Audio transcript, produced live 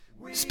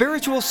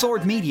Spiritual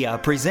Sword Media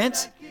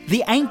presents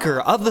The Anchor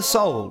of the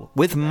Soul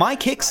with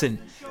Mike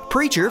Hickson,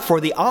 preacher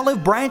for the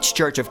Olive Branch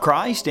Church of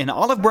Christ in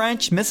Olive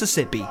Branch,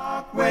 Mississippi.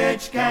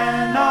 Which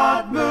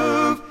cannot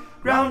move,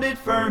 grounded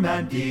firm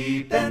and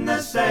deep in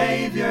the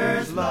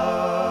Savior's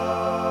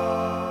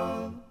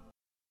love.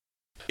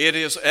 It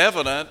is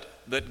evident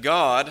that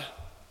God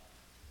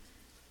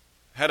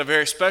had a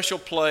very special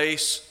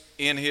place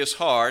in His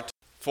heart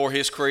for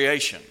His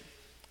creation.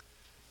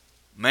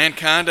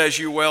 Mankind, as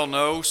you well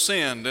know,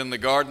 sinned in the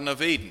Garden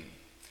of Eden.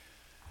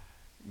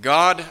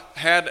 God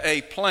had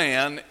a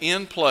plan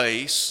in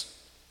place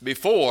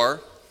before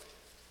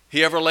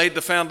He ever laid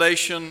the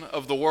foundation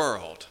of the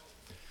world.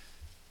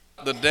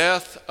 The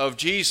death of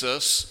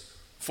Jesus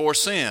for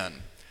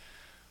sin.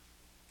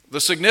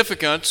 The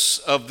significance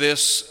of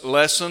this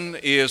lesson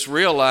is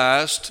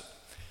realized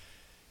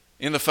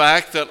in the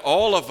fact that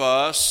all of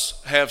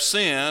us have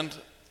sinned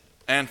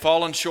and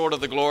fallen short of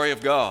the glory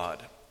of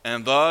God,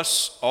 and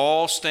thus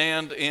all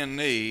stand in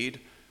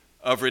need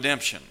of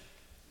redemption.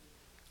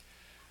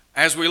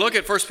 As we look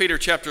at 1 Peter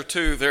chapter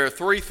 2, there are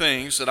three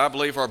things that I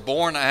believe are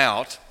borne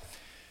out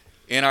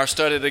in our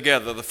study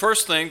together. The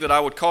first thing that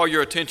I would call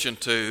your attention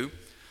to,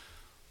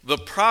 the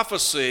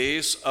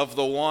prophecies of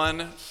the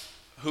one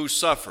who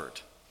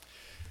suffered.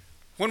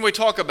 When we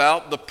talk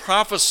about the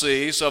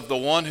prophecies of the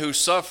one who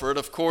suffered,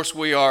 of course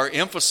we are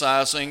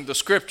emphasizing the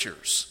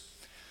Scriptures.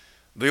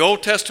 The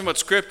Old Testament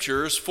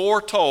Scriptures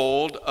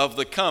foretold of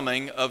the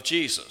coming of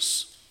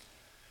Jesus.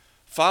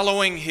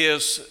 Following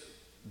His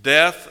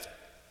death,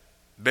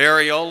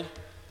 burial,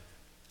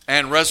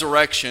 and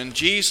resurrection,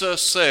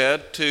 Jesus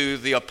said to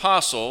the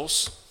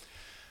apostles,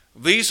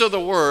 "These are the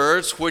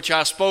words which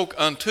I spoke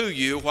unto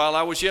you while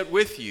I was yet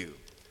with you,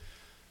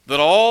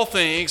 that all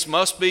things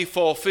must be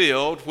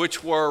fulfilled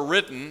which were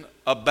written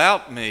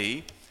about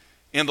me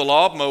in the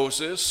law of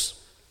Moses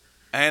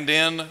and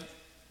in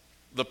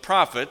the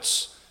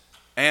prophets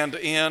and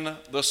in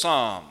the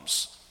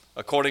Psalms,"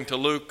 according to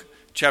Luke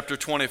chapter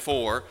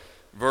 24,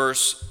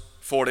 verse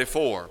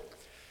 44.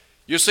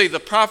 You see, the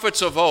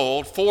prophets of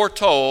old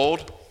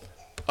foretold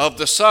of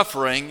the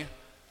suffering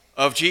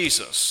of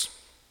Jesus.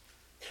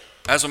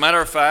 As a matter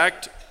of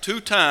fact,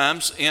 2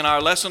 times in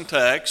our lesson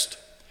text,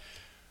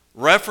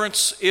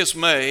 reference is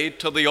made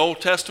to the Old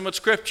Testament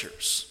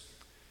Scriptures.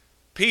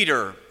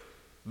 Peter,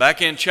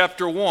 back in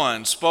chapter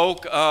 1,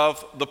 spoke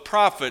of the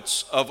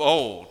prophets of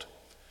old,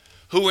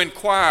 who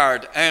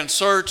inquired and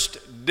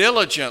searched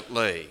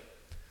diligently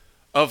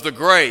of the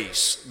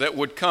grace that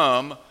would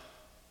come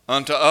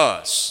unto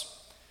us.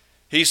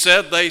 He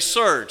said they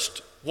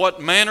searched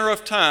what manner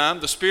of time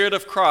the Spirit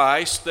of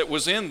Christ that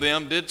was in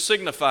them did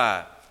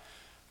signify,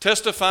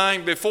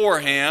 testifying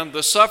beforehand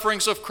the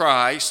sufferings of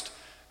Christ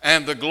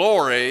and the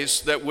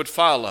glories that would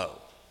follow.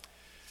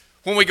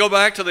 When we go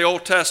back to the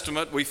Old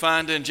Testament, we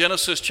find in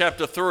Genesis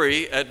chapter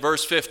 3 at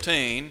verse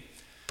 15,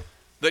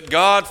 that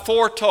God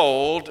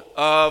foretold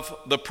of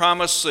the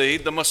promised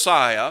seed, the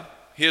Messiah,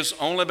 His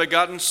only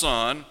begotten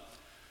Son,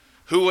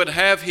 who would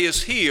have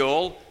His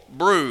heel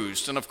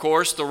bruised. And of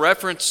course, the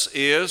reference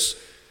is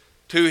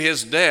to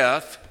His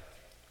death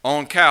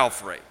on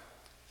Calvary.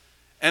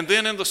 And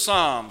then in the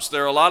Psalms,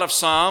 there are a lot of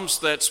Psalms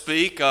that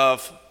speak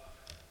of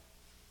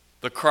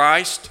the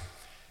Christ.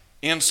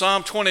 In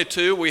Psalm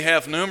 22, we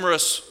have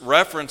numerous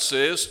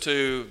references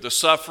to the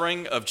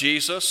suffering of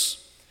Jesus.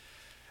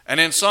 And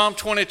in Psalm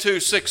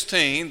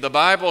 22:16, the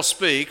Bible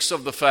speaks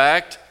of the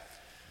fact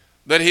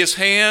that His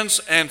hands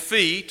and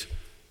feet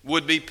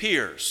would be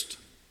pierced.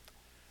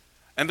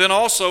 And then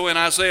also in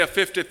Isaiah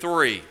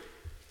 53,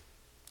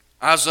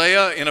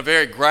 Isaiah, in a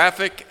very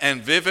graphic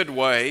and vivid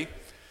way,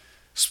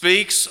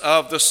 speaks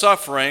of the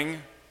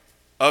suffering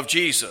of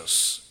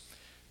Jesus.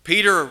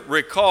 Peter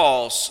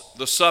recalls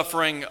the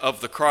suffering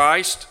of the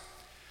Christ.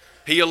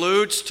 He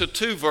alludes to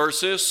 2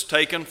 verses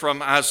taken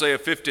from Isaiah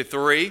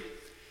 53.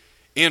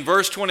 In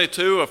verse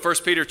 22 of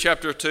 1 Peter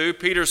chapter 2,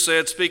 Peter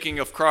said, speaking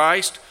of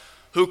Christ,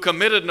 who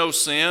committed no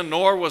sin,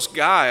 nor was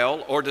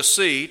guile or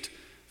deceit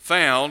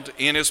found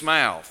in His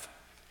mouth.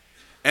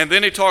 And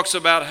then he talks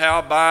about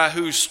how by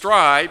whose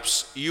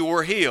stripes you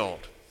were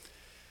healed.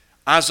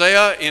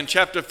 Isaiah in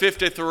chapter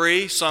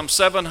 53, some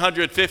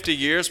 750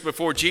 years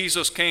before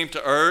Jesus came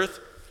to earth,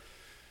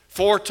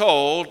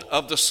 foretold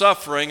of the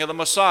suffering of the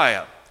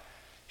Messiah.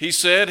 He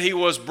said He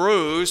was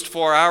bruised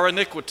for our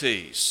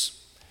iniquities.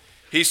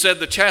 He said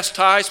the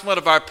chastisement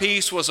of our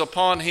peace was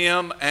upon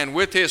Him, and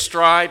with His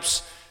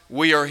stripes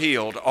we are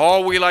healed.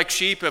 All we like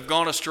sheep have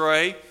gone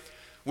astray.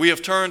 We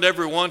have turned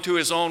every one to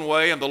his own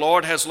way, and the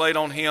Lord has laid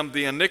on Him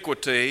the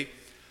iniquity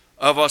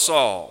of us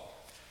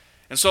all.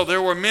 And so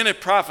there were many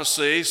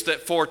prophecies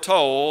that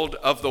foretold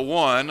of the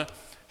one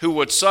who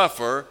would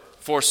suffer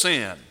for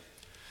sin.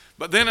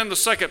 But then in the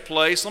second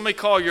place, let me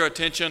call your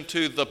attention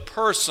to the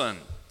person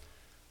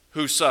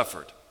who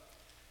suffered.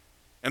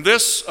 And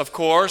this, of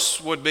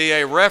course, would be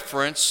a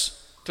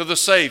reference to the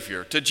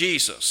Savior, to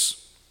Jesus.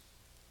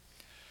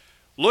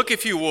 Look,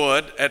 if you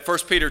would, at 1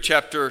 Peter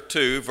chapter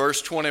 2,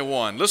 verse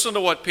 21. Listen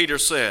to what Peter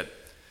said.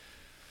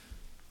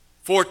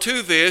 For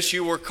to this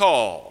you were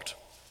called,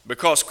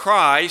 because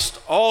Christ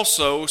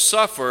also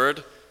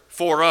suffered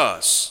for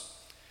us,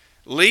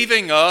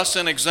 leaving us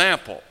an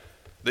example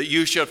that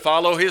you should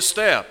follow his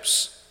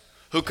steps,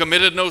 who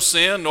committed no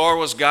sin, nor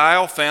was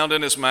guile found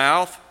in his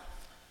mouth,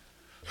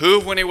 who,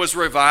 when he was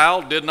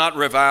reviled, did not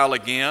revile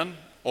again,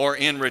 or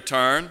in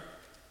return.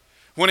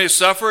 When he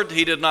suffered,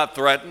 he did not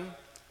threaten,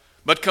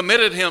 but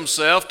committed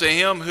himself to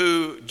him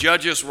who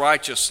judges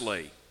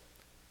righteously,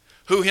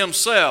 who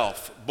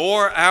himself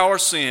bore our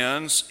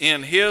sins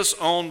in his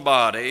own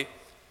body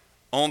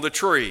on the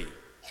tree,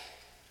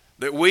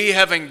 that we,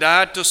 having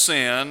died to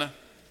sin,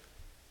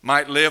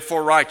 might live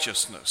for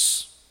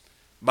righteousness,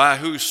 by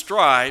whose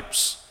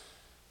stripes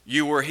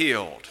you were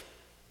healed.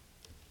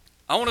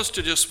 I want us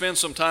to just spend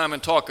some time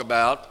and talk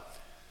about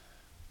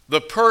the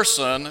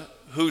person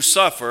who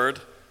suffered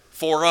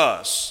for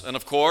us. And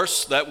of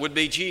course, that would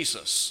be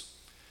Jesus.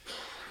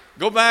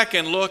 Go back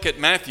and look at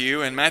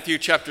Matthew. In Matthew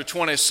chapter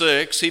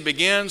 26, he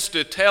begins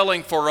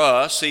detailing for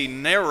us, he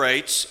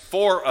narrates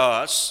for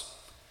us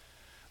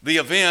the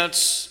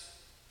events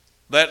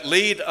that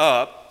lead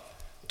up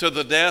to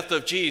the death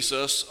of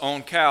Jesus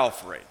on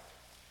Calvary.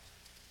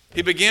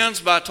 He begins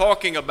by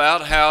talking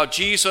about how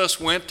Jesus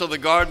went to the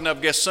Garden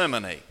of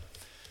Gethsemane.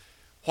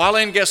 While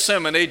in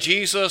Gethsemane,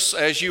 Jesus,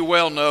 as you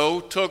well know,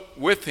 took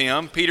with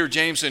him Peter,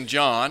 James, and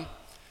John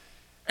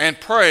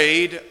and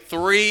prayed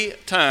 3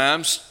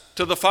 times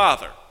to the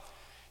Father.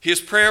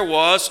 His prayer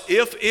was,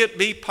 "If it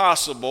be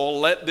possible,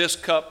 let this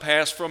cup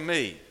pass from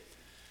me.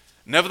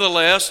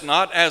 Nevertheless,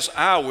 not as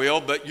I will,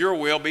 but your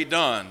will be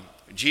done."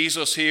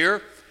 Jesus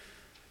here,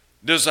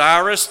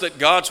 desirous that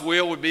God's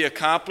will would be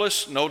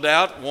accomplished, no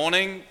doubt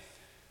wanting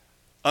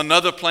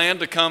another plan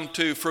to come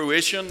to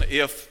fruition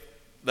if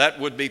that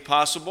would be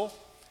possible.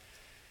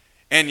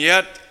 And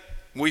yet,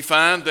 we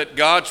find that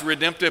God's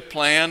redemptive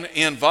plan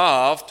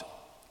involved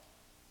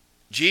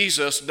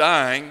Jesus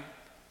dying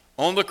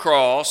on the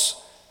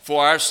cross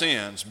for our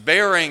sins,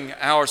 bearing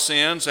our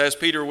sins, as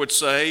Peter would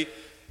say,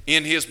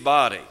 in his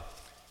body,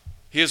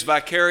 his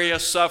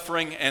vicarious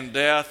suffering and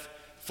death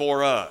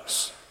for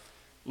us.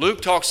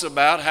 Luke talks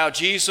about how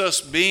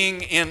Jesus,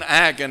 being in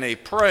agony,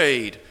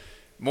 prayed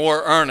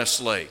more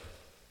earnestly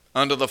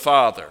unto the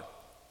Father.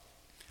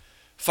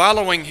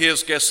 Following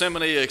his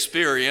Gethsemane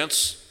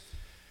experience,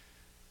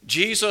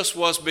 Jesus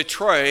was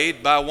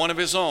betrayed by one of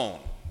his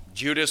own,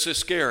 Judas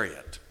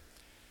Iscariot.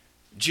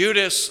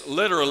 Judas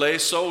literally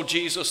sold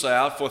Jesus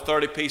out for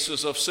 30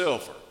 pieces of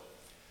silver.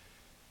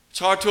 It's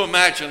hard to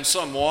imagine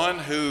someone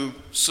who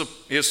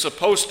is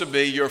supposed to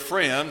be your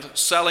friend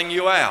selling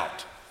you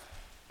out.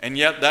 And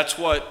yet that's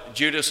what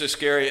Judas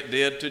Iscariot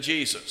did to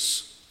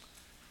Jesus.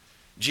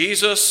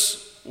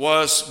 Jesus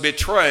was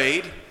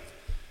betrayed,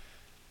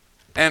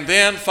 and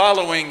then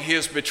following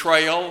his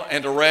betrayal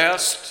and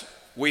arrest,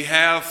 we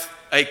have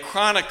a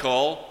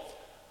chronicle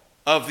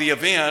of the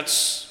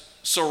events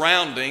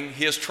surrounding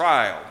his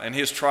trial. And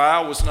his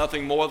trial was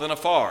nothing more than a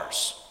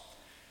farce.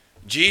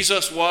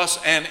 Jesus was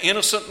an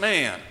innocent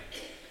man,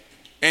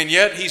 and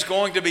yet he's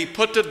going to be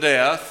put to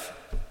death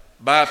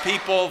by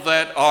people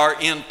that are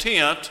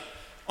intent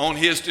on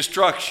his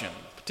destruction,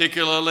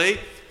 particularly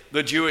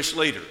the Jewish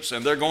leaders.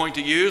 And they're going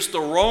to use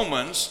the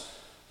Romans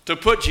to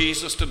put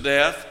Jesus to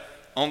death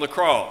on the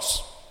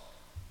cross.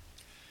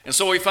 And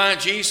so we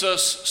find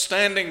Jesus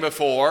standing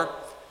before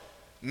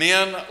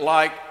men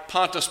like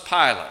Pontius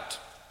Pilate.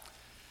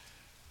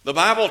 The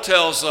Bible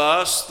tells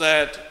us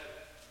that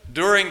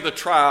during the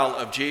trial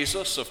of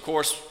Jesus, of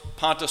course,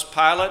 Pontius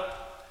Pilate,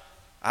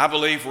 I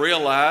believe,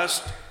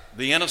 realized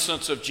the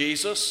innocence of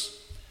Jesus,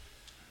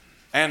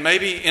 and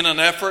maybe in an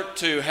effort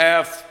to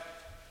have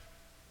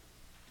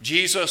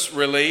Jesus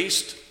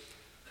released,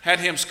 had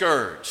him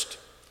scourged.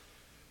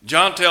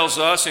 John tells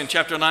us in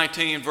chapter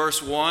 19,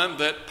 verse 1,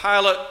 that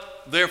Pilate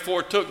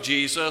therefore took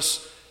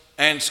Jesus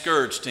and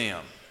scourged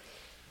him.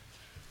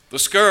 The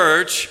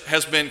scourge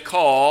has been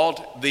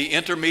called the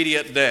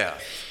intermediate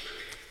death.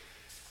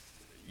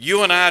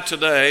 You and I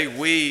today,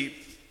 we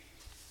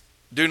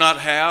do not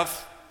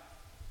have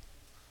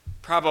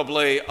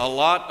probably a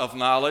lot of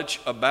knowledge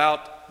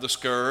about the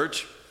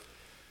scourge,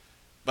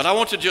 but I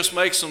want to just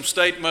make some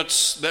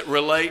statements that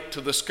relate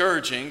to the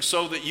scourging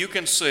so that you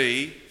can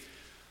see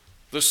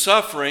the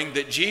suffering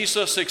that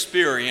Jesus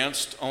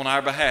experienced on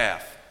our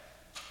behalf.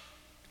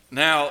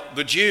 Now,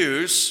 the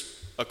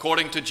Jews,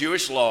 according to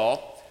Jewish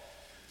law,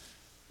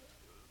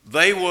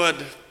 they would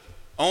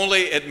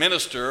only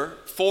administer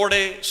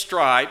 40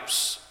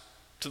 stripes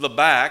to the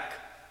back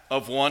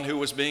of one who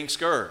was being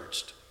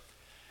scourged.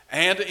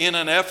 And in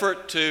an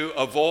effort to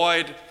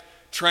avoid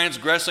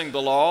transgressing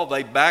the law,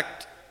 they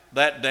backed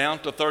that down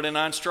to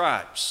 39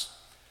 stripes.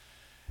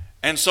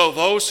 And so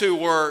those who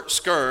were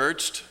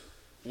scourged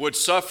would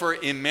suffer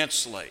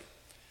immensely.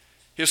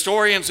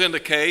 Historians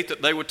indicate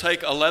that they would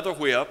take a leather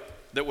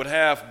whip that would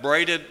have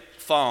braided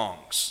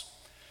thongs.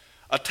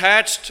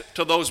 Attached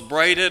to those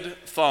braided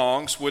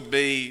thongs would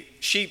be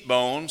sheep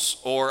bones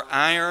or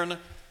iron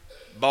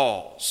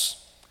balls.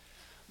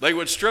 They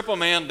would strip a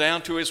man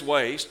down to his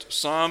waist.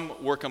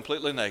 Some were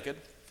completely naked.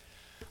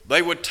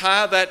 They would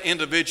tie that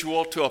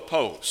individual to a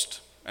post,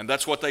 And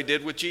that's what they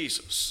did with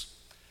Jesus.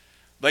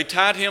 They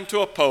tied him to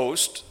a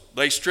post.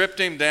 They stripped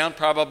him down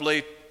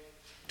probably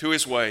to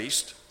his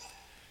waist.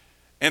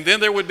 And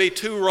then there would be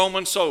 2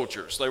 Roman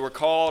soldiers. They were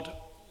called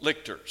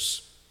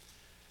lictors.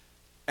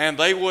 And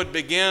they would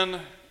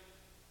begin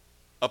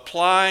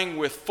applying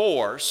with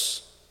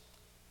force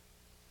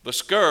the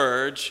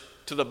scourge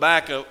to the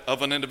back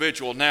of an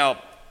individual.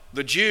 Now,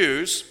 the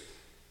Jews,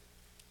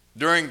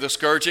 during the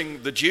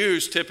scourging, the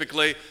Jews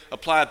typically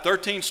applied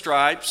 13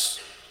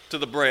 stripes to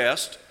the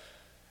breast,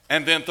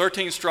 and then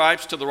 13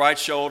 stripes to the right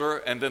shoulder,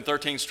 and then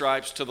 13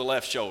 stripes to the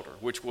left shoulder,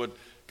 which would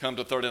come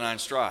to 39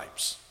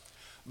 stripes.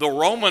 The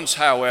Romans,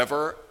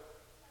 however,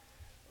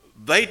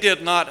 they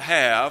did not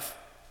have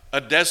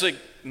a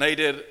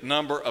designated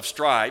number of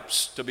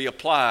stripes to be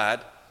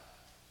applied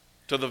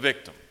to the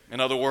victim. In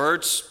other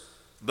words,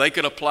 they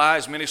could apply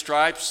as many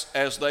stripes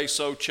as they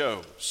so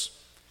chose.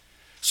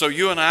 So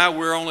you and I,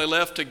 we're only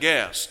left to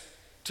guess,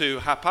 to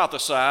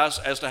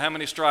hypothesize as to how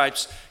many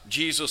stripes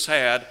Jesus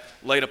had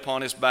laid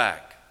upon his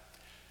back.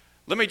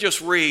 Let me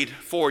just read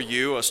for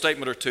you a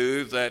statement or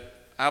two that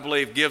I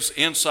believe gives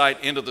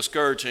insight into the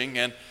scourging,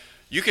 and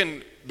you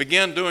can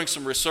begin doing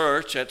some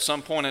research at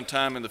some point in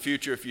time in the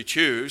future if you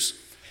choose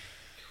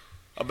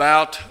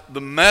about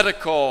the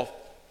medical,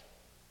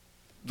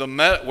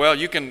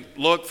 you can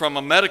look from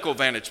a medical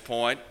vantage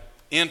point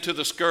into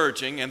the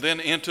scourging and then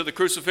into the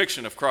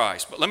crucifixion of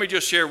Christ. But let me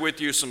just share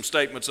with you some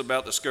statements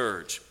about the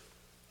scourge.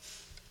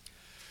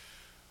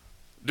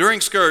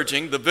 During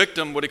scourging, the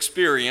victim would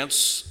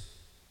experience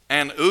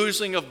an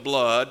oozing of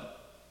blood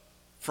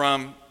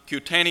from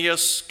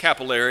cutaneous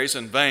capillaries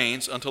and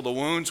veins until the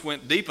wounds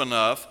went deep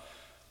enough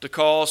to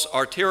cause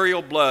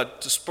arterial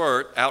blood to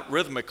spurt out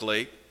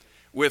rhythmically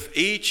with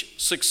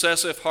each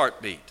successive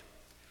heartbeat.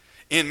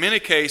 In many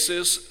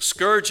cases,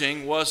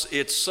 scourging was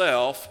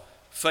itself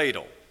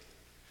fatal.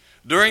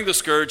 During the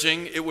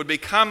scourging, it would be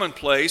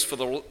commonplace for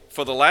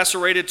the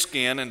lacerated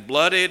skin and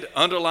bloodied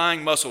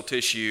underlying muscle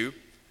tissue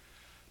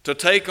to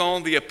take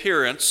on the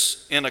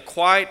appearance, in a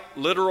quite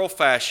literal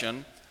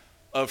fashion,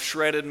 of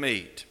shredded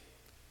meat.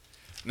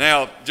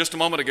 Now, just a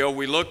moment ago,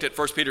 we looked at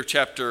 1 Peter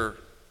chapter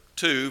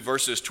 2,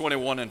 verses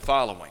 21 and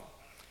following.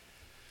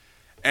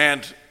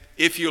 And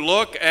if you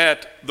look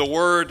at the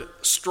word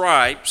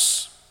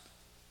stripes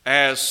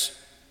as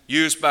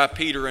used by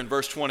Peter in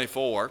verse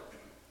 24,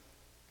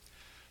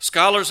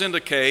 scholars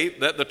indicate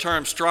that the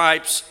term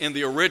stripes in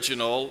the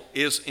original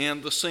is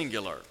in the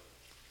singular.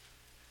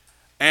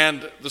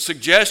 And the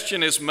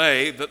suggestion is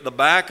made that the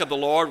back of the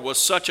Lord was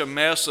such a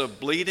mess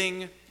of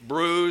bleeding,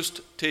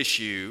 bruised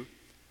tissue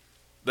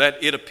that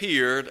it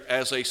appeared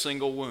as a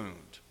single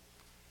wound.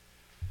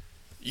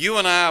 You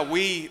and I,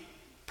 we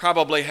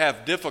probably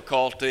have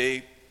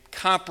difficulty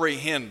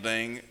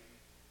comprehending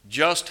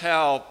just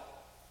how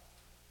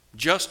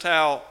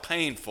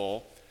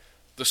painful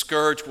the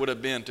scourge would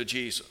have been to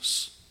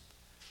Jesus.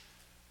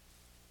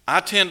 I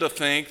tend to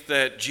think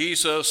that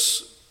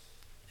Jesus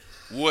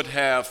would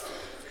have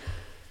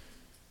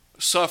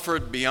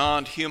suffered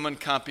beyond human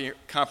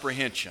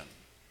comprehension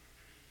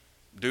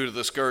due to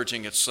the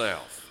scourging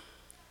itself.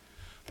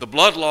 The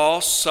blood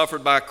loss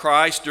suffered by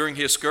Christ during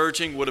his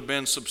scourging would have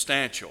been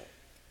substantial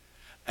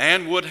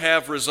and would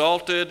have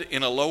resulted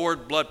in a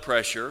lowered blood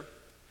pressure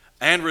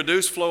and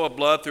reduced flow of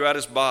blood throughout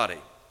his body.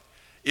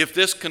 If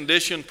this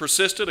condition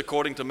persisted,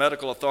 according to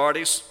medical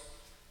authorities,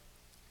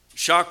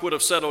 shock would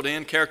have settled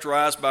in,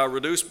 characterized by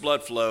reduced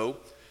blood flow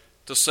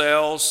to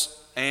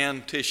cells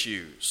and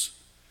tissues,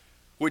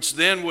 which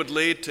then would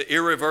lead to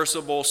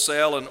irreversible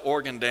cell and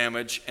organ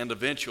damage and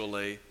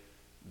eventually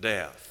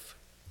death.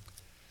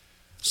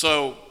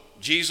 So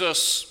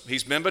Jesus,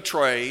 he's been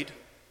betrayed,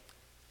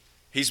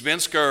 he's been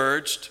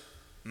scourged.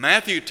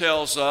 Matthew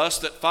tells us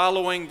that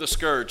following the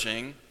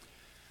scourging,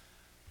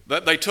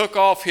 that they took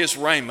off his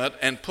raiment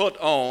and put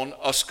on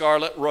a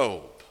scarlet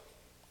robe.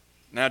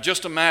 Now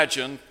just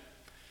imagine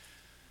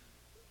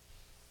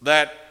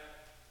that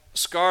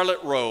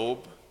scarlet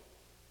robe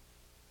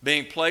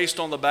being placed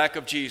on the back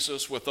of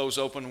Jesus with those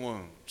open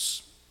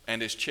wounds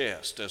and his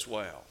chest as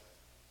well.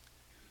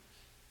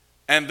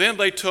 And then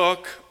they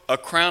took a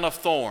crown of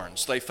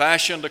thorns. They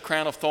fashioned a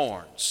crown of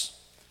thorns.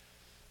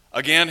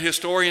 Again,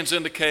 historians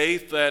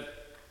indicate that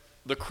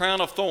the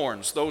crown of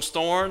thorns, those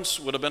thorns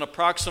would have been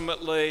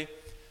approximately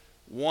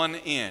 1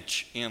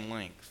 inch in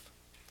length.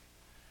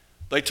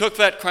 They took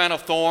that crown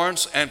of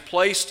thorns and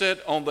placed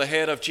it on the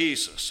head of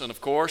Jesus. And of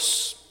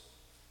course,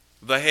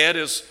 the head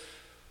is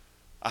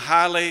a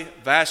highly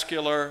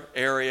vascular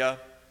area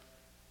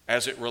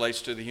as it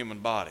relates to the human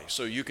body.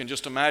 So you can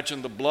just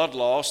imagine the blood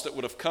loss that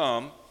would have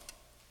come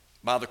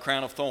by the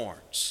crown of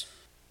thorns.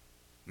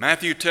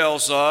 Matthew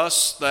tells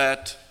us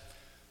that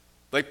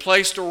they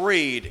placed a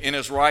reed in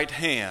his right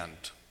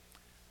hand.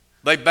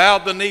 They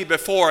bowed the knee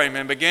before him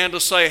and began to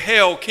say,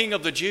 "Hail, King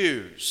of the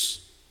Jews."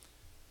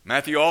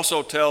 Matthew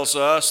also tells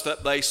us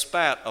that they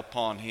spat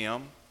upon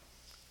him.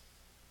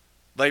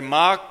 They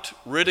mocked,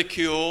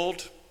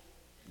 ridiculed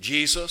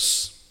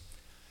Jesus,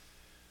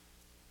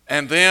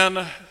 and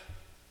then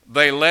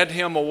they led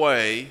him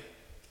away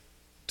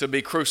to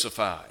be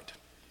crucified.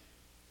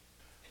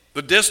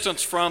 The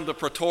distance from the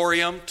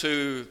praetorium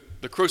to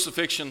the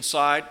crucifixion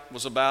site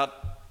was about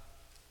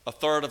a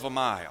third of a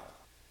mile.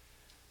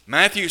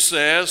 Matthew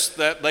says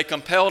that they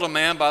compelled a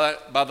man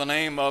by the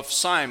name of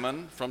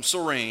Simon from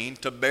Cyrene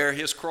to bear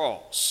his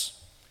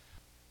cross.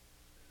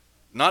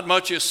 Not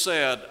much is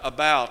said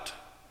about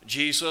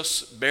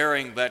Jesus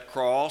bearing that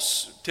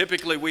cross.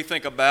 Typically we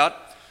think about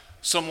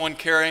someone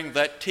carrying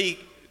that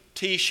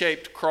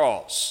T-shaped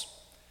cross.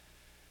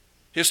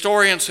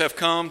 Historians have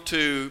come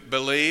to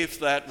believe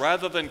that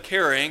rather than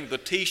carrying the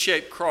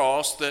T-shaped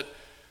cross, that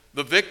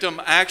the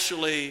victim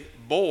actually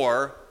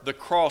bore the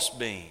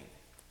crossbeam.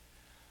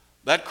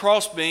 That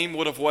crossbeam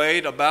would have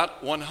weighed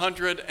about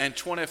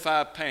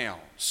 125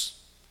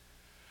 pounds.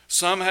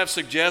 Some have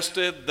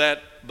suggested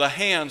that the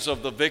hands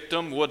of the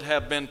victim would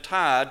have been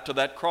tied to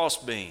that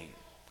crossbeam.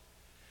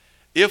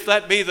 If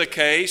that be the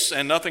case,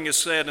 and nothing is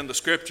said in the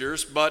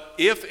Scriptures, but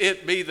if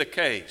it be the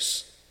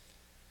case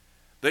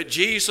that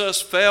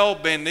Jesus fell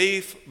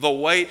beneath the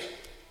weight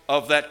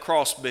of that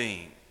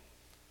crossbeam,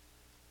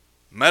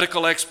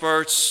 medical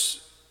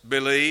experts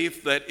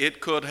believe that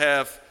it could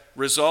have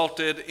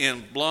resulted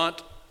in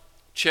blunt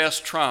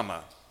chest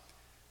trauma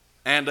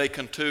and a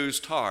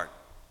contused heart.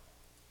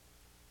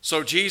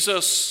 So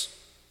Jesus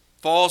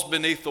falls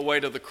beneath the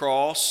weight of the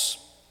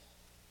cross.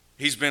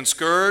 He's been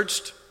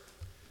scourged.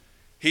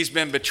 He's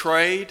been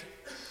betrayed.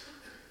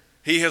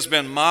 He has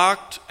been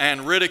mocked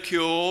and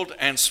ridiculed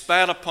and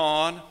spat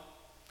upon.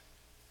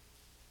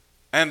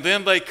 And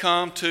then they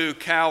come to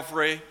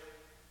Calvary,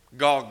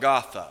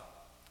 Golgotha.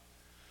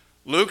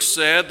 Luke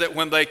said that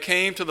when they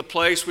came to the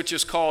place which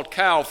is called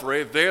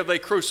Calvary, there they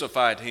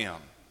crucified him.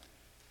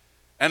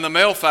 And the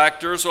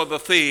malefactors, or the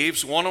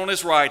thieves, one on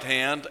his right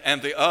hand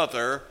and the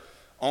other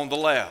on the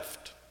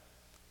left.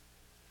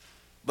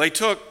 They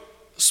took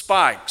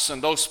spikes,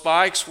 and those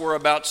spikes were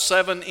about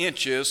 7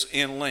 inches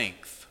in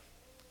length.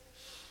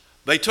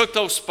 They took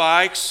those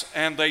spikes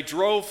and they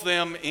drove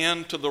them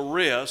into the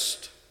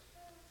wrist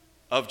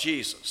of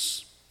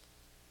Jesus.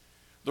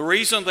 The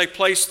reason they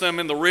placed them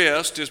in the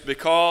wrist is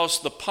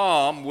because the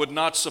palm would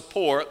not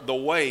support the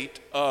weight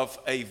of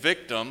a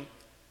victim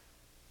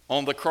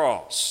on the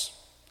cross.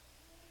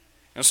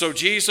 And so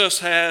Jesus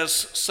has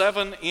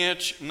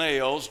 7-inch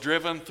nails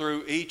driven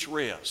through each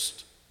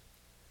wrist.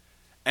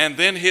 And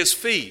then his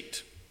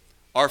feet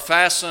are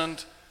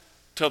fastened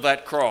to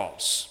that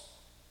cross.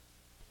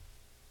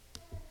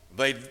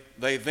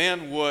 They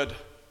then would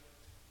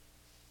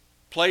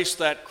place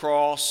that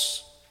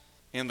cross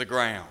in the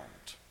ground.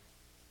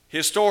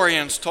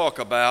 Historians talk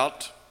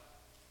about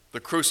the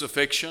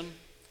crucifixion.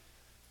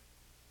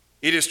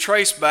 It is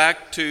traced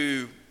back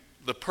to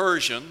the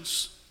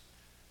Persians.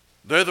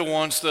 They're the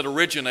ones that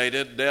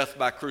originated death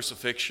by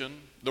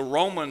crucifixion. The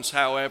Romans,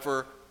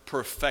 however,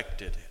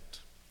 perfected it.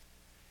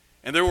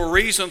 And there were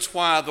reasons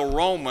why the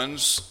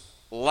Romans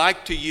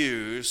liked to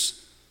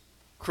use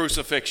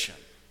crucifixion.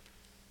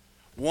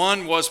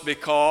 One was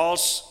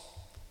because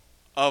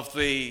of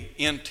the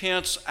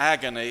intense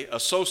agony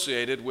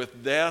associated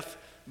with death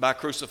by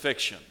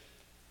crucifixion.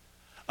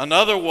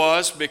 Another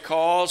was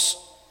because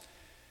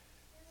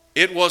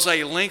it was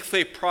a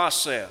lengthy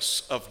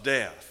process of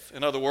death.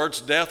 In other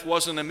words, death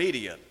wasn't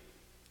immediate.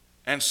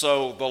 And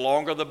so the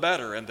longer the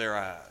better in their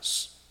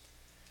eyes.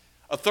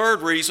 A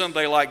third reason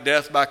they liked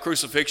death by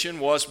crucifixion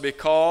was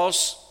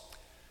because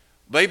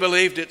they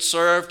believed it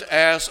served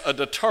as a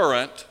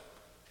deterrent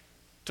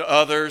to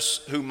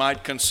others who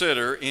might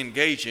consider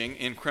engaging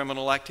in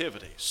criminal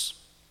activities.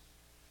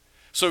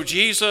 So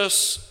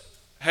Jesus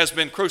has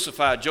been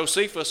crucified.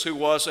 Josephus, who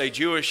was a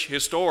Jewish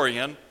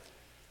historian,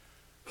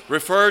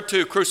 referred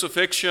to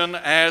crucifixion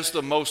as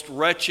the most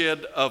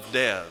wretched of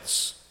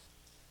deaths.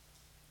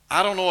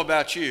 I don't know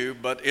about you,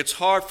 but it's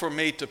hard for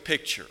me to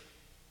picture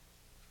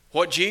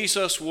what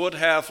Jesus would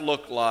have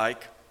looked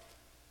like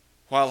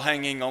while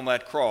hanging on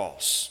that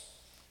cross.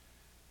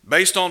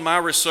 Based on my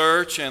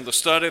research and the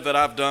study that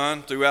I've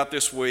done throughout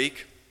this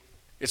week,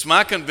 it's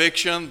my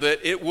conviction that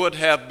it would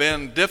have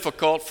been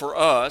difficult for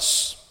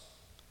us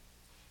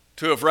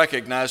to have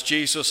recognized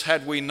Jesus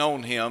had we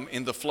known him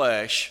in the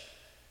flesh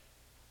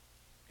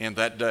in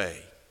that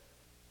day.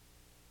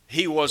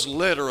 He was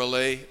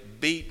literally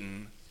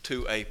beaten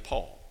to a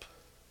pulp.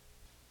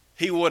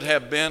 He would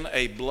have been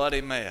a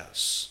bloody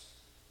mess.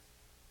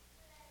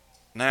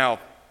 Now,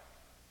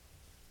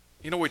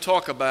 we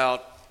talk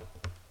about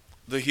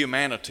the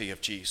humanity of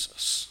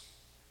Jesus.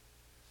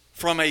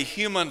 From a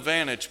human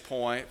vantage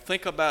point,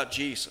 think about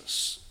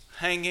Jesus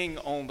hanging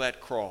on that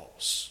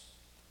cross.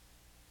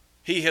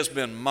 He has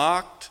been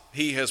mocked,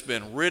 he has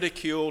been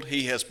ridiculed,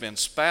 he has been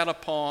spat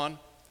upon.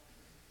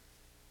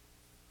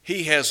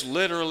 He has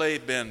literally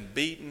been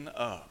beaten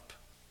up,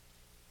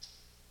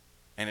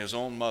 and his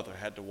own mother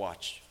had to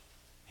watch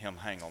him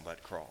hang on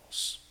that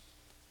cross.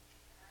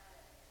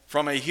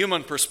 From a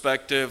human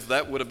perspective,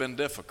 that would have been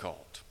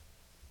difficult,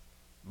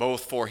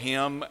 both for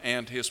him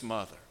and his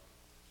mother.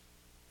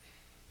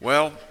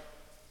 Well,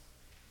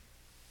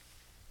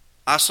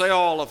 I say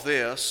all of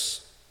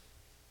this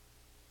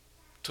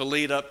to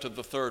lead up to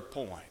the third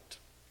point.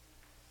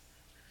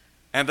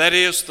 and that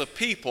is the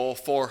people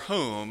for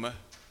whom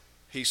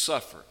he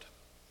suffered.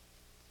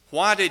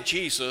 Why did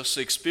Jesus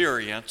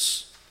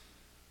experience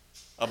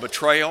a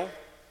betrayal,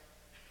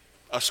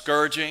 a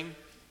scourging?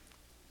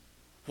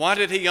 Why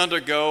did he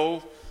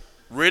undergo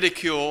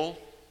ridicule,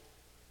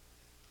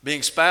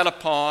 being spat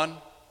upon,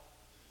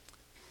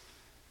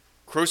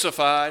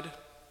 crucified?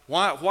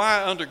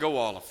 Why undergo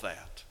all of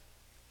that?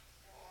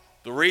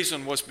 The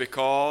reason was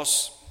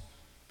because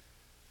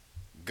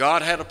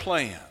God had a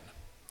plan.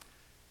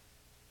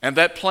 And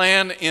that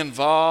plan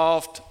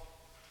involved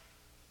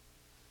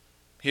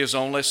his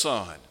only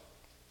Son.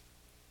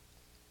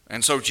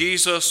 And so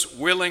Jesus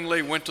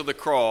willingly went to the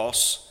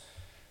cross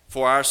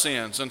for our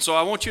sins. And so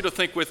I want you to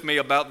think with me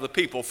about the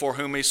people for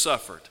whom he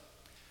suffered.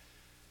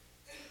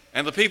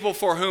 And the people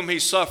for whom he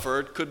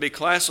suffered could be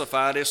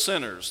classified as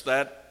sinners.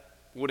 That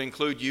would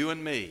include you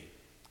and me.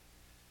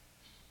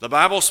 The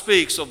Bible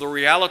speaks of the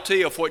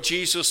reality of what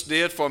Jesus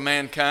did for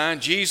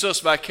mankind. Jesus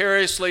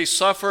vicariously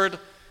suffered,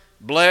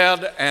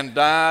 bled, and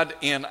died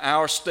in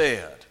our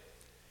stead.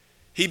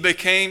 He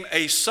became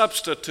a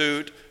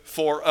substitute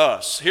for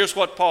us. Here's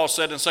what Paul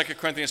said in 2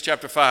 Corinthians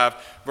chapter 5,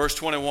 verse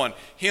 21.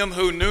 Him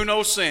who knew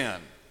no sin,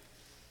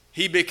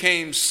 he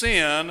became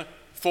sin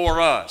for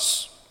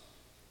us,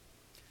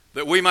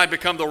 that we might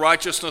become the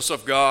righteousness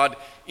of God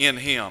in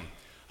him.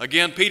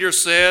 Again, Peter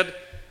said,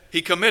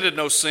 he committed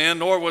no sin,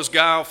 nor was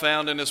guile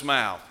found in his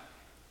mouth.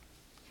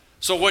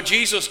 So what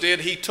Jesus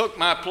did, he took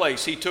my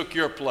place, he took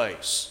your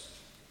place.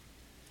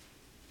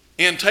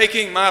 In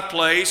taking my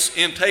place,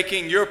 in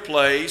taking your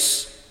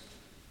place,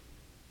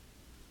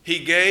 he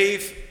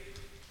gave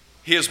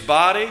his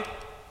body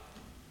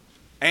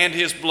and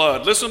his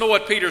blood. Listen to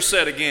what Peter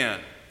said again.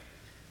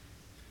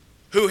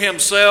 Who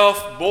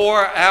himself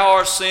bore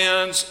our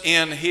sins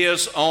in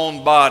his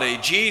own body.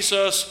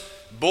 Jesus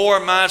bore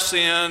my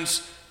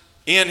sins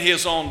in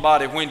his own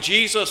body. When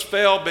Jesus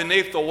fell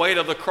beneath the weight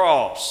of the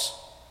cross,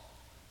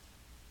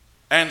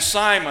 and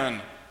Simon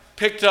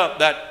picked up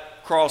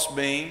that cross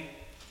beam,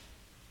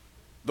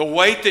 the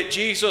weight that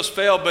Jesus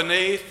fell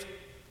beneath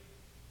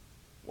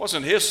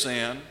wasn't his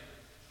sin,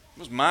 it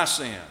was my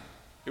sin.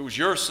 It was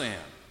your sin.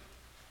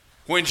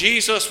 When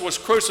Jesus was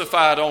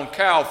crucified on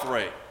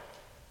Calvary,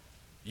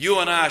 you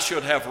and I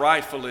should have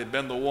rightfully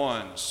been the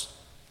ones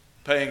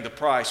paying the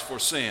price for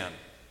sin.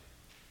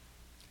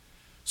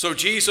 So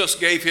Jesus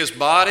gave his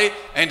body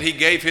and he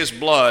gave his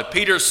blood.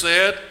 Peter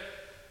said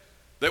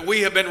that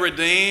we have been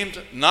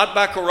redeemed not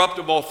by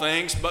corruptible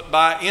things, but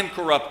by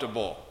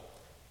incorruptible,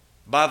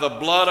 by the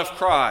blood of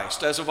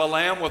Christ, as of a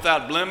lamb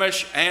without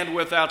blemish and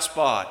without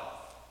spot.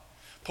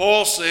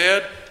 Paul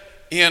said,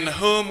 in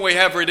whom we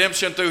have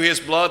redemption through his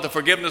blood, the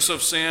forgiveness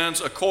of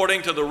sins,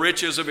 according to the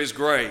riches of his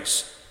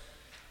grace.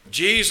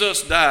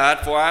 Jesus died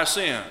for our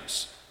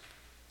sins.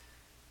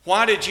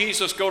 Why did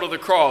Jesus go to the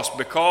cross?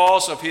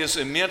 Because of his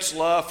immense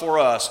love for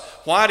us.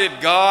 Why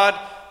did God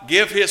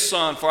give his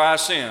Son for our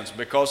sins?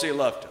 Because he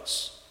loved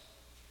us.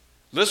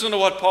 Listen to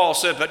what Paul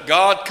said, but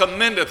God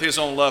commendeth his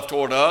own love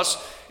toward us,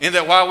 in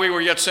that while we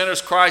were yet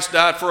sinners, Christ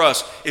died for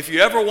us. If you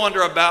ever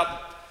wonder about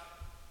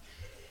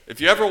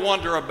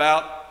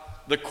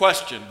the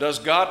question, does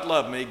God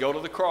love me? Go to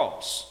the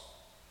cross.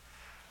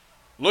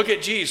 Look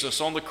at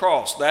Jesus on the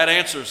cross. That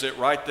answers it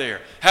right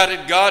there. How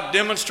did God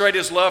demonstrate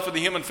his love for the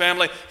human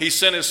family? He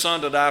sent his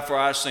Son to die for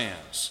our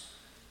sins.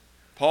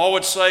 Paul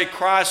would say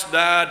Christ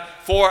died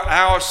for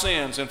our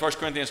sins in 1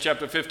 Corinthians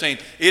chapter 15.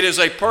 It is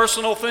a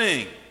personal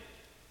thing.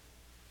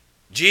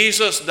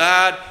 Jesus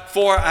died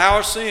for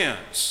our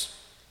sins.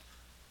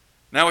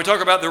 Now we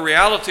talk about the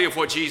reality of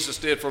what Jesus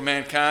did for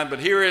mankind, but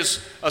here is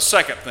a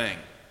second thing.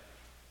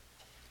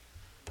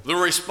 The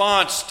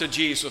response to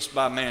Jesus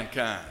by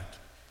mankind.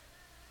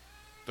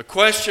 The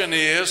question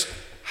is,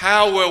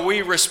 how will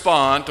we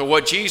respond to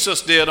what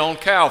Jesus did on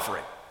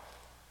Calvary?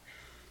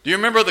 Do you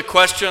remember the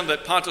question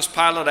that Pontius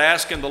Pilate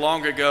asked in the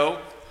long ago?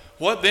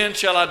 What then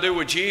shall I do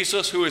with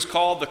Jesus who is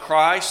called the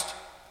Christ?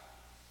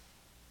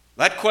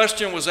 That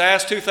question was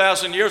asked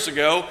 2,000 years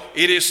ago.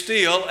 It is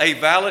still a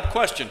valid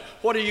question.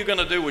 What are you going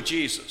to do with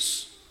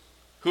Jesus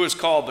who is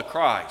called the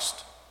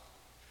Christ?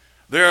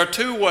 There are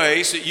two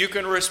ways that you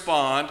can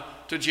respond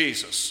to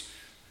Jesus.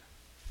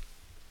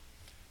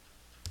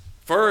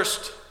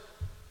 First,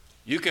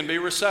 you can be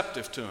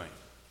receptive to him.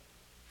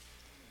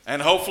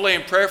 And hopefully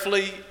and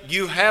prayerfully,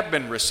 you have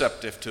been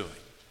receptive to him.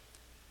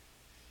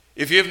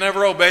 If you've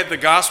never obeyed the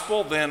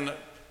gospel, then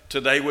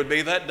today would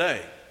be that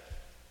day.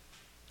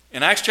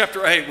 In Acts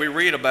chapter 8, we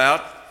read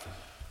about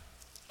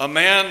a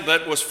man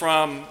that was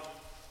from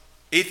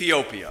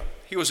Ethiopia.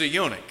 He was a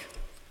eunuch.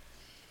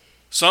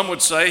 Some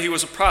would say he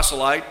was a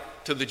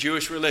proselyte to the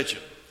Jewish religion.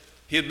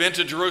 He had been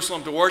to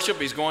Jerusalem to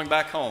worship. He's going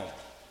back home.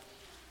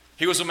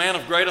 He was a man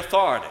of great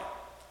authority.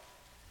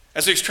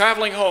 As he's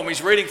traveling home,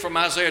 he's reading from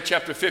Isaiah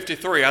chapter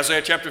 53.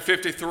 Isaiah chapter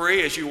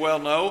 53, as you well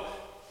know,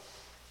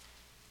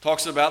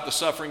 talks about the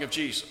suffering of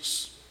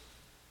Jesus.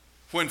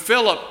 When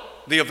Philip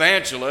the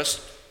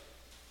evangelist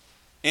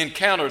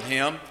encountered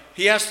him,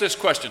 he asked this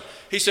question.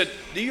 He said,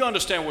 "Do you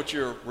understand what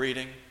you're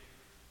reading?"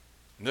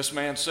 And this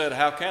man said,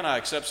 "How can I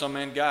except some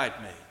man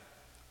guide me?"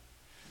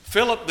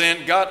 Philip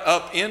then got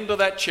up into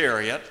that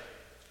chariot,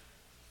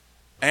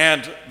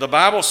 and the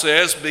Bible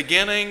says,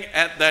 beginning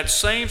at that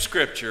same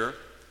scripture,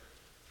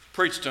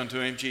 preached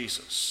unto him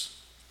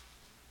Jesus.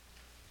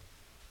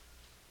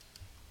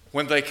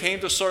 When they came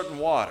to certain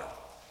water,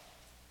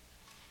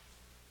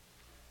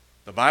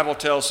 the Bible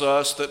tells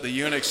us that the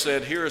eunuch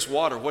said, "Here is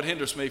water. What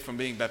hinders me from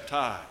being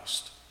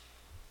baptized?"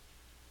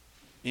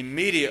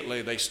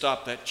 Immediately they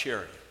stopped that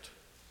chariot.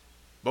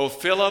 Both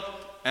Philip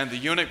and the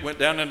eunuch went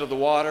down into the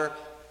water,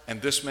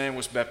 and this man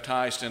was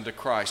baptized into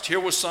Christ. Here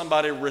was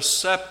somebody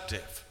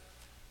receptive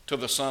to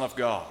the Son of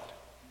God.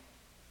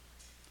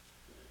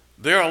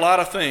 There are a lot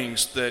of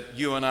things that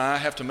you and I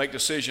have to make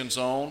decisions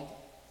on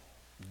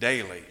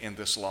daily in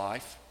this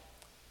life.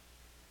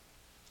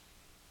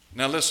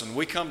 Now listen,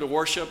 we come to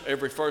worship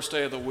every first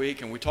day of the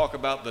week, and we talk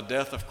about the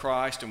death of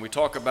Christ, and we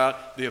talk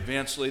about the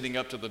events leading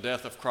up to the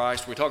death of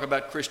Christ. We talk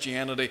about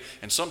Christianity,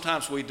 and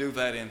sometimes we do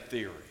that in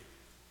theory.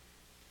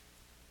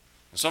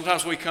 And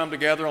sometimes we come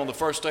together on the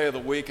first day of the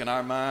week, and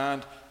our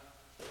mind,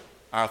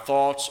 our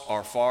thoughts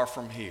are far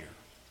from here.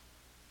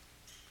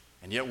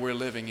 And yet we're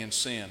living in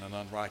sin and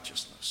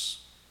unrighteousness.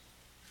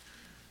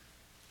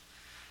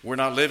 We're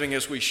not living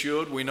as we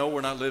should. We know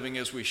we're not living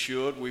as we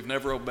should. We've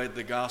never obeyed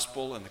the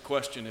gospel, and the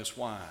question is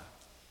why.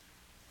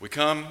 We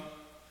come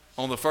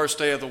on the first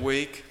day of the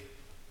week.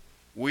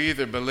 We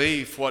either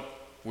believe what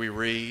we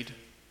read,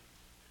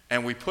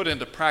 and we put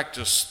into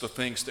practice the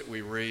things that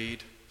we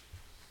read,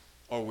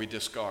 or we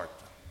discard them.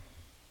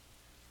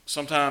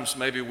 Sometimes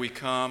maybe we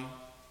come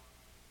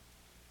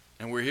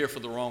and we're here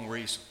for the wrong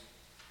reason.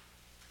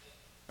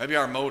 Maybe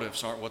our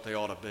motives aren't what they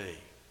ought to be.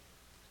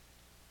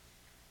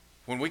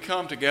 When we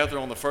come together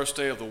on the first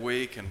day of the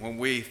week, and when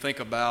we think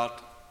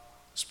about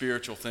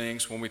spiritual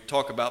things, when we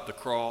talk about the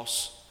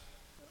cross,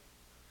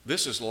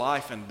 this is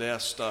life and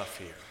death stuff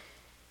here.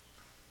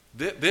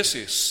 This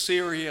is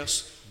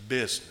serious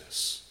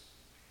business.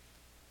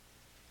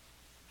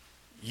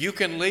 You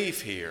can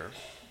leave here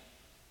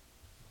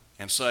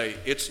and say,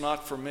 "It's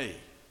not for me,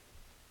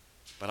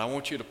 but I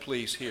want you to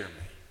please hear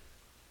me.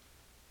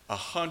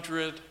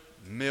 100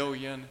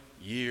 million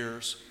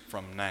years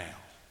from now,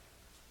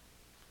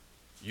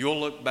 you'll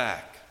look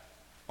back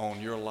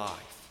on your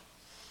life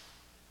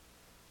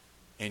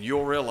and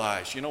you'll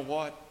realize, you know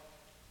what?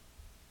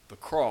 The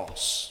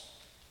cross,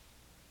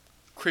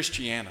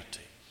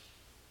 Christianity,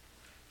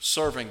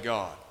 serving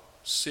God,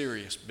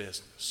 serious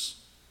business.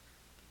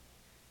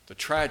 The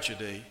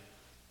tragedy,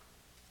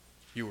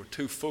 you were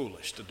too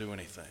foolish to do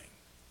anything,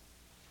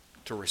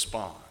 to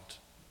respond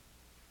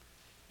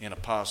in a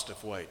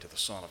positive way to the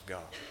Son of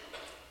God.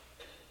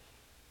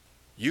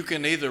 You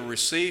can either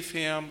receive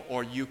Him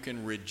or you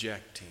can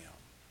reject Him.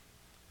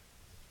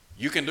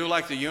 You can do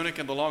like the eunuch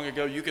in the long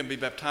ago. You can be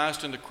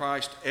baptized into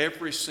Christ,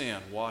 every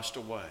sin washed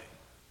away.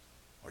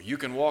 Or you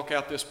can walk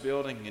out this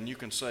building and you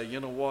can say, you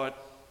know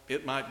what?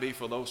 It might be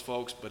for those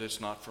folks, but it's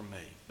not for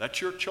me.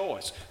 That's your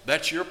choice.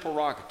 That's your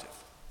prerogative.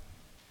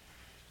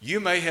 You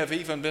may have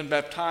even been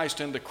baptized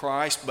into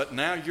Christ, but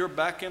now you're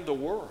back in the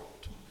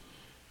world.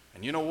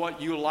 And you know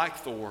what? You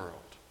like the world.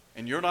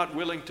 And you're not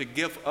willing to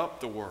give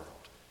up the world.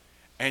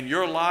 And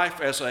your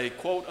life as a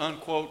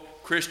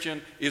quote-unquote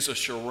Christian is a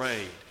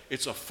charade.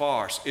 It's a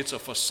farce. It's a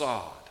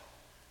facade.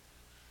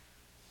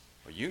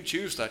 Well, you can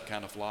choose that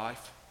kind of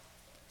life.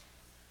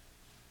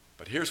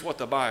 But here's what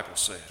the Bible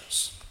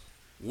says.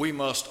 We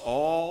must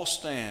all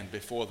stand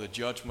before the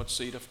judgment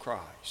seat of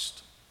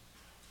Christ.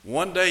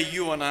 One day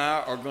you and I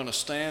are going to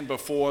stand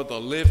before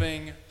the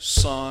living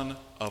Son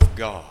of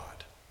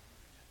God.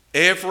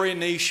 Every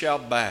knee shall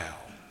bow.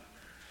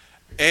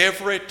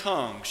 Every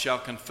tongue shall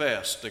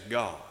confess to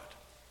God.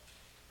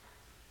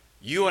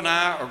 You and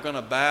I are going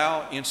to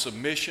bow in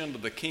submission to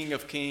the King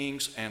of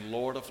Kings and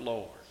Lord of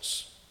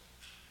Lords.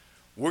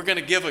 We're going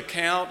to give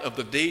account of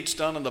the deeds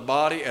done in the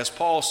body, as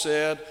Paul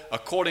said,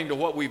 according to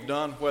what we've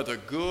done, whether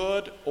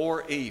good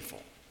or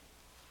evil.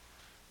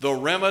 The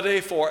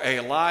remedy for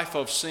a life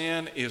of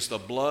sin is the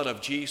blood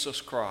of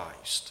Jesus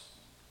Christ.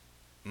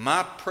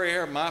 My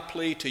prayer, my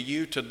plea to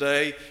you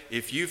today,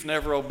 if you've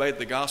never obeyed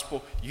the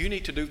gospel, you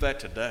need to do that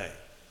today.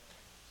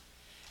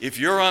 If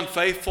you're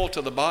unfaithful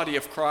to the body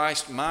of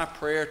Christ, my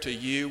prayer to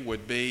you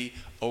would be,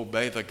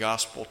 obey the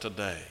gospel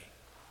today.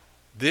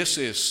 This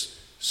is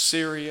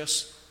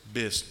serious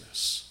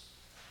business.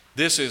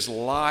 This is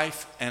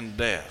life and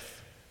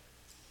death,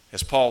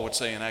 as Paul would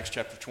say in Acts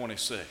chapter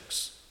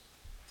 26.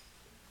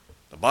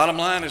 The bottom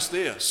line is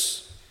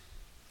this: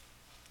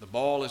 the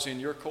ball is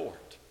in your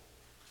court.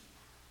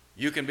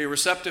 You can be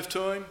receptive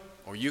to Him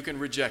or you can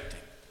reject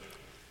Him.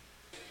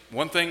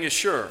 One thing is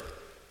sure: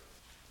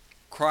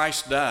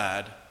 Christ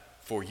died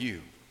for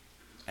you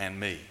and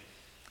me.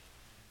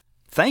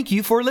 Thank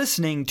you for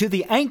listening to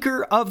The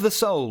Anchor of the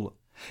Soul.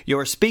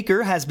 Your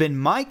speaker has been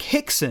Mike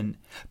Hickson,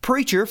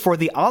 preacher for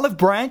the Olive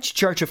Branch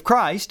Church of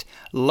Christ,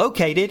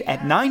 located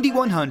at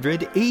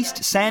 9100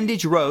 East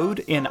Sandage Road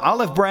in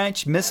Olive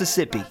Branch,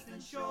 Mississippi.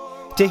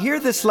 To hear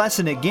this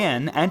lesson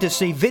again and to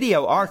see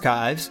video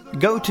archives,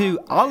 go to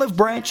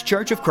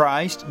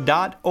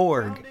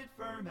olivebranchchurchofchrist.org.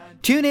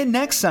 Tune in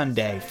next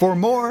Sunday for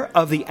more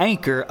of the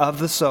Anchor of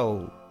the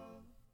Soul.